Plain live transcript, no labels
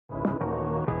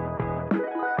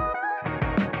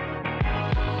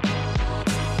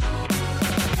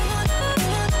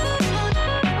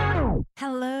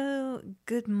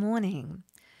good morning.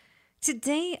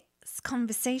 Today's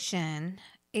conversation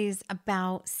is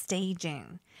about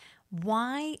staging.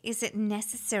 Why is it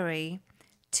necessary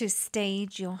to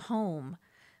stage your home?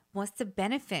 What's the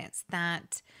benefits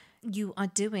that you are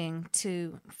doing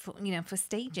for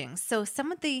staging? So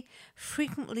some of the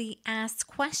frequently asked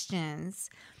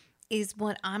questions is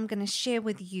what I'm going to share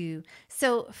with you.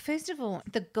 So first of all,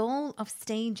 the goal of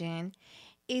staging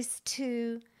is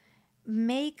to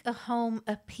make a home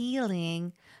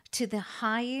appealing to the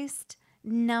highest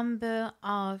number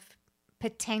of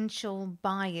potential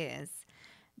buyers,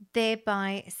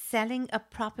 thereby selling a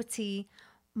property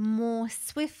more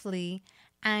swiftly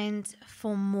and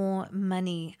for more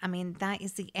money. I mean, that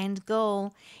is the end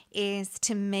goal, is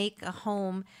to make a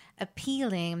home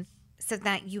appealing so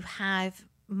that you have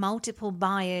multiple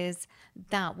buyers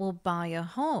that will buy a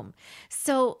home.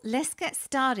 So let's get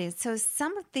started. So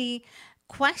some of the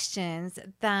questions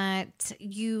that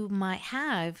you might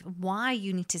have why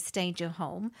you need to stage your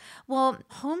home. Well,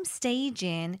 home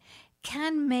staging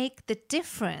can make the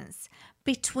difference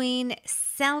between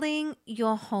selling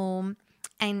your home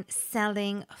and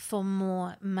selling for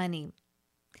more money.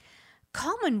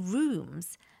 Common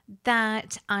rooms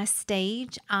that are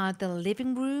staged are the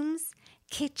living rooms,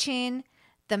 kitchen,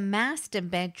 the master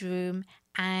bedroom,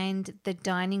 and the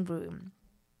dining room.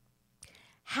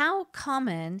 How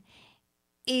common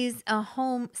is a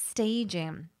home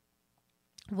staging?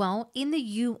 Well, in the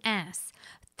US,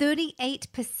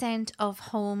 38% of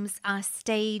homes are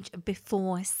staged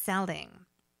before selling.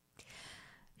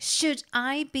 Should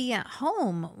I be at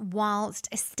home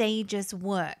whilst stagers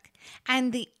work?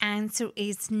 And the answer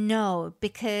is no,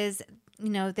 because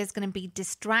there's going to be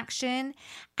distraction,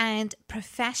 and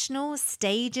professional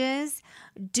stagers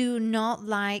do not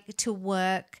like to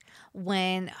work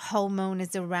when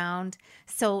homeowners around.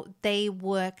 So they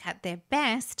work at their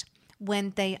best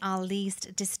when they are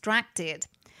least distracted.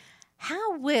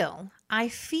 How will I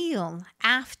feel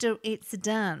after it's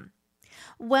done?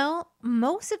 Well,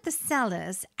 most of the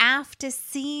sellers, after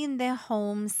seeing their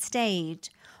home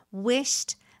staged,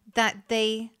 wished that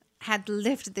they had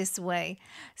lived this way.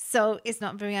 So it's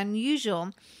not very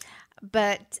unusual.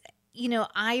 But,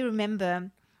 I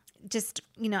remember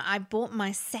I bought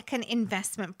my second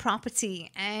investment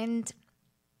property, and,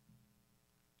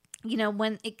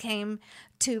 when it came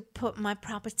to put my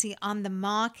property on the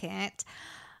market,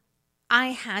 I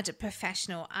had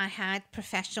professionals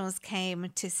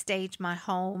came to stage my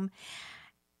home.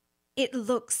 It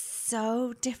looks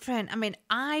so different. I mean,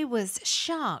 I was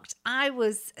shocked. I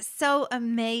was so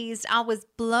amazed. I was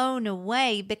blown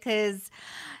away because,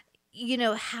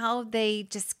 how they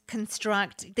just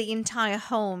construct the entire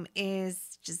home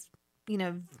is just,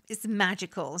 it's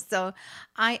magical. So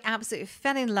I absolutely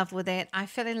fell in love with it. I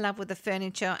fell in love with the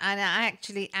furniture, and I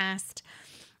actually asked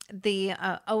the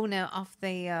owner of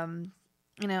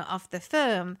the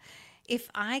firm if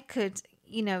I could,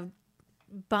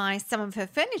 buy some of her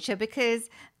furniture, because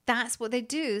that's what they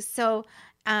do. So,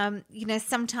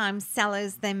 sometimes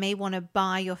sellers, they may want to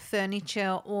buy your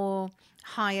furniture or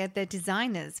hire their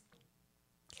designers.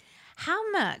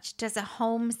 How much does a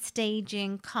home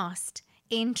staging cost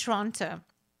in Toronto?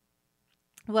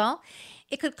 Well,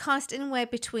 it could cost anywhere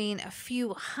between a few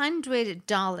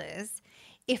 $100s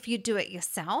if you do it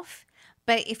yourself.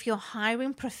 But if you're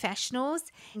hiring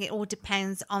professionals, it all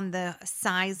depends on the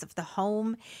size of the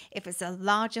home. If it's a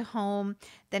larger home,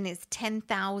 then it's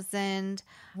 $10,000.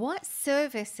 What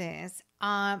services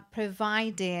are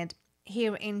provided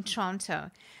here in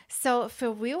Toronto? So for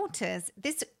realtors,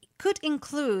 this could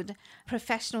include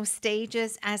professional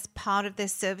stagers as part of their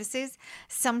services.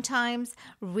 Sometimes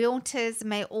realtors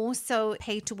may also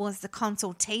pay towards the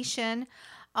consultation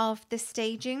of the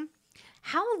staging.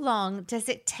 How long does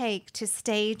it take to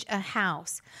stage a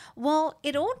house? Well,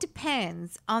 it all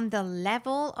depends on the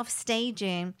level of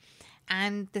staging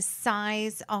and the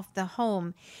size of the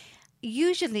home.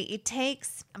 Usually it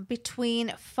takes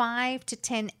between 5 to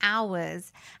 10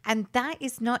 hours, and that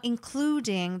is not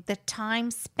including the time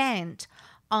spent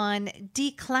on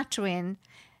decluttering,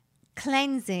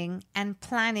 cleansing, and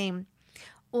planning.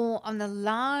 Or on the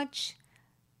large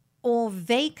or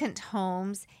vacant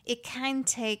homes, it can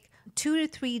take 2 to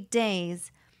 3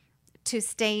 days to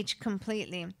stage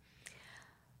completely.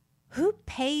 Who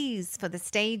pays for the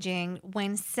staging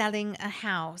when selling a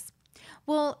house?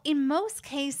 Well, in most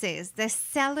cases, the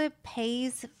seller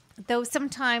pays, though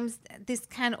sometimes this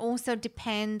can also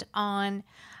depend on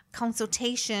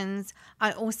consultations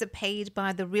are also paid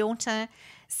by the realtor.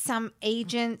 Some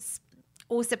agents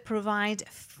also provide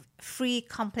free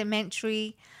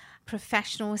complimentary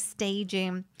professional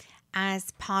staging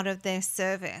as part of their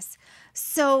service.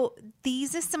 So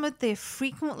these are some of the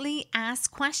frequently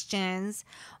asked questions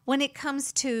when it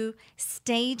comes to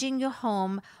staging your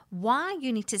home, why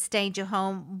you need to stage your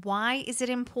home, why is it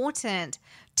important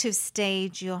to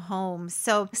stage your home.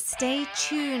 So stay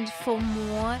tuned for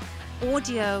more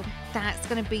audio that's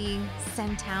going to be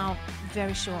sent out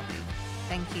very shortly.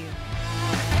 Thank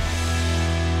you.